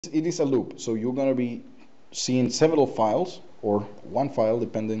it is a loop, so you're going to be seeing several files or one file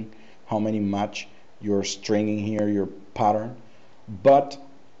depending how many match your stringing here, your pattern. But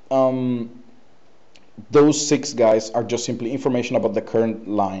those 6 guys are just simply information about the current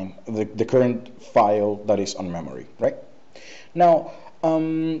line, the current file that is on memory, right? Now,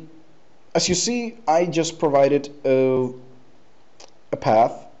 as you see, I just provided a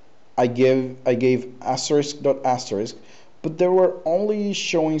path. I gave asterisk, but they were only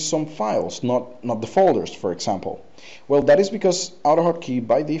showing some files, not the folders, for example. Well, that is because AHKT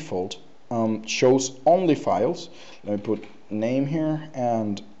by default shows only files. Let me put name here,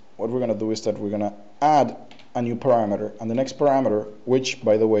 and what we're going to do is that we're going to add a new parameter, and the next parameter, which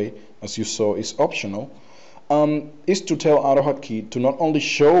by the way, as you saw, is optional, is to tell AHKT to not only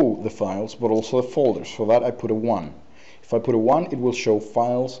show the files but also the folders. For that I put a 1. If I put a 1, it will show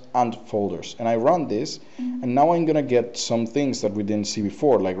files and folders, and I run this, and now I'm gonna get some things that we didn't see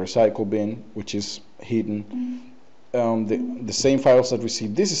before, like recycle bin, which is hidden. The same files that we see.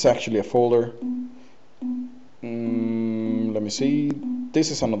 This is actually a folder. Let me see.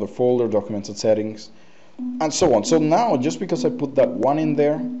 This is another folder, documents and settings, and so on. So now, just because I put that 1 in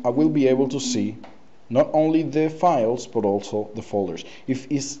there, I will be able to see not only the files but also the folders.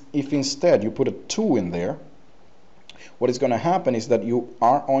 If instead you put a 2 in there, what is going to happen is that you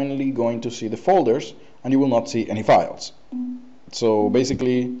are only going to see the folders and you will not see any files. So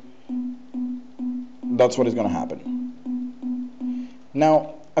basically, that's what is going to happen.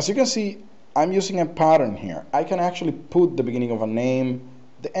 Now, as you can see, I'm using a pattern here. I can actually put the beginning of a name,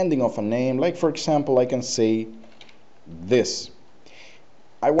 the ending of a name. Like, for example, I can say this.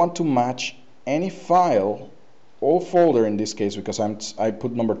 I want to match any file or folder in this case, because I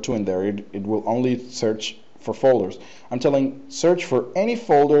put number 2 in there. It will only search for folders. I'm telling search for any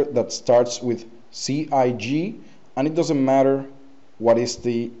folder that starts with CIG, and it doesn't matter what is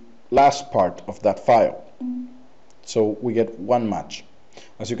the last part of that file. So we get 1 match.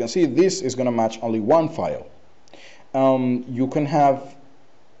 As you can see, this is going to match only 1 file. You can have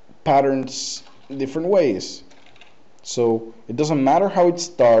patterns different ways. So it doesn't matter how it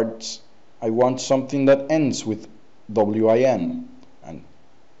starts. I want something that ends with WIN. And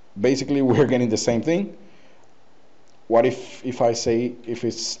basically we're getting the same thing. What if I say if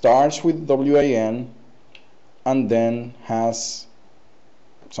it starts with WIN and then has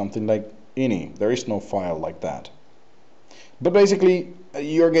something like ini? There is no file like that. But basically,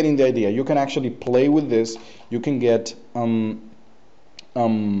 you're getting the idea. You can actually play with this. You can get, of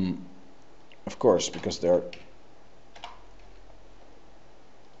course, because they're.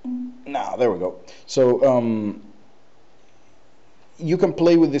 Now there we go. So you can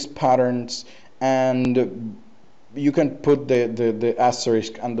play with these patterns, and you can put the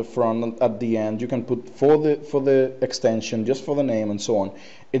asterisk and the front at the end. You can put for the extension, just for the name, and so on.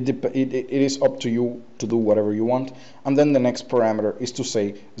 It is up to you to do whatever you want. And then the next parameter is to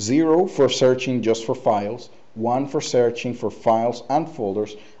say 0 for searching just for files, 1 for searching for files and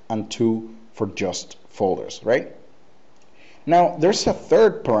folders, and 2 for just folders, right? Now there's a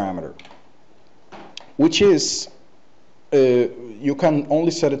third parameter, which is you can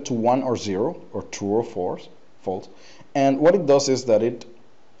only set it to 1 or 0, or true or false. And what it does is that it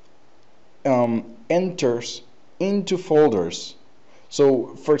enters into folders.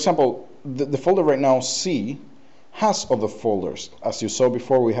 So for example, the folder right now C has other folders. As you saw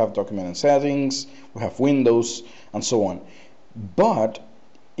before, we have document and settings, we have Windows, and so on. But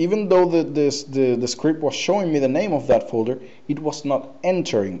even though the script was showing me the name of that folder, it was not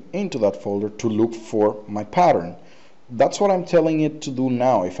entering into that folder to look for my pattern. That's what I'm telling it to do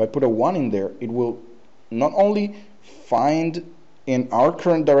now. If I put a 1 in there, it will not only find in our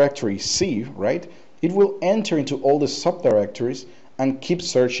current directory C, right? It will enter into all the subdirectories and keep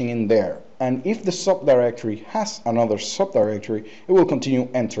searching in there. And if the subdirectory has another subdirectory, it will continue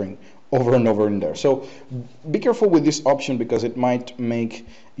entering over and over in there. So be careful with this option, because it might make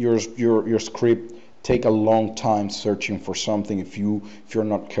your script take a long time searching for something if you're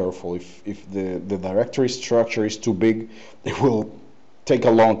not careful. If the directory structure is too big, it will take a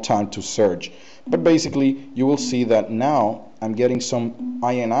long time to search. But basically, you will see that now I'm getting some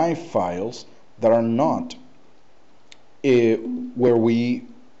INI files that are not where we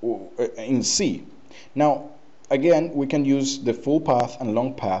in C. Now, again, we can use the full path and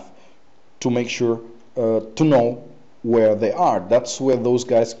long path to make sure to know where they are. That's where those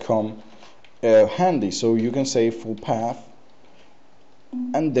guys come handy. So you can say full path,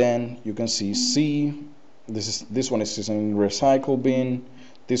 and then you can see C. This one is in recycle bin.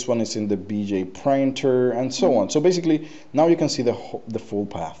 This one is in the BJ printer, and so on. So basically, now you can see the full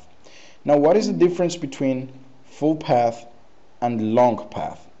path. Now, what is the difference between full path and long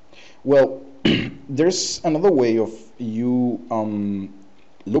path? Well, there's another way of you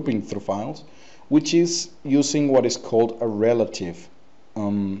looping through files, which is using what is called a relative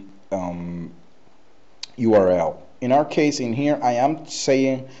URL. In our case, in here, I am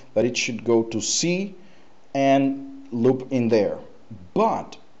saying that it should go to C and loop in there.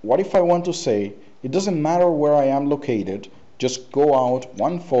 But what if I want to say it doesn't matter where I am located, just go out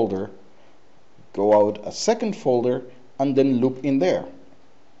one folder, go out a second folder, and then loop in there?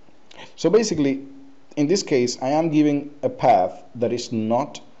 So basically, in this case, I am giving a path that is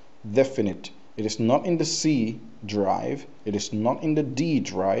not definite. It is not in the C drive, it is not in the D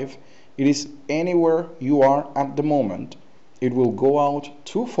drive, it is anywhere you are at the moment. It will go out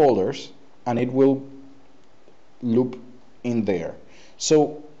two folders and it will loop in there.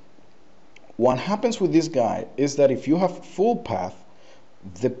 So what happens with this guy is that if you have full path,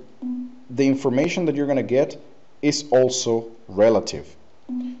 the information that you're going to get is also relative.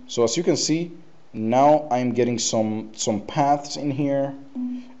 So as you can see, now I'm getting some paths in here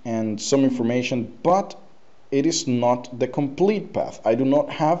and some information, but it is not the complete path. I do not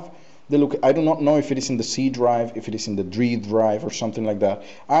have the look. I do not know if it is in the C drive, if it is in the D drive, or something like that.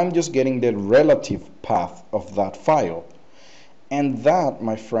 I'm just getting the relative path of that file, and that,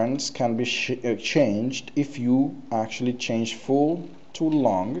 my friends, can be changed if you actually change full to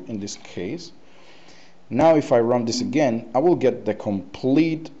long. In this case, now if I run this again, I will get the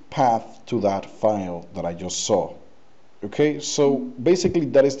complete path to that file that I just saw. Okay, so basically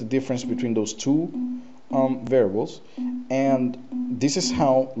that is the difference between those two variables, and this is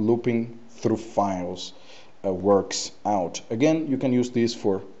how looping through files works out. Again, you can use this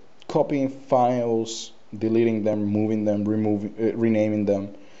for copying files, deleting them, moving them, renaming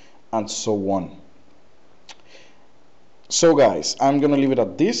them, and so on. So guys, I'm gonna leave it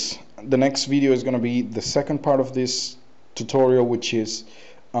at this. The next video is gonna be the second part of this tutorial, which is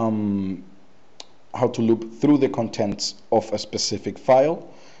how to loop through the contents of a specific file,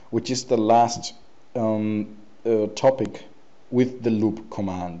 which is the last topic with the loop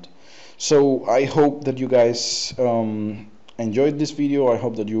command. So I hope that you guys enjoyed this video. I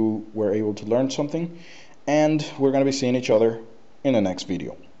hope that you were able to learn something, and we're going to be seeing each other in the next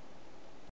video.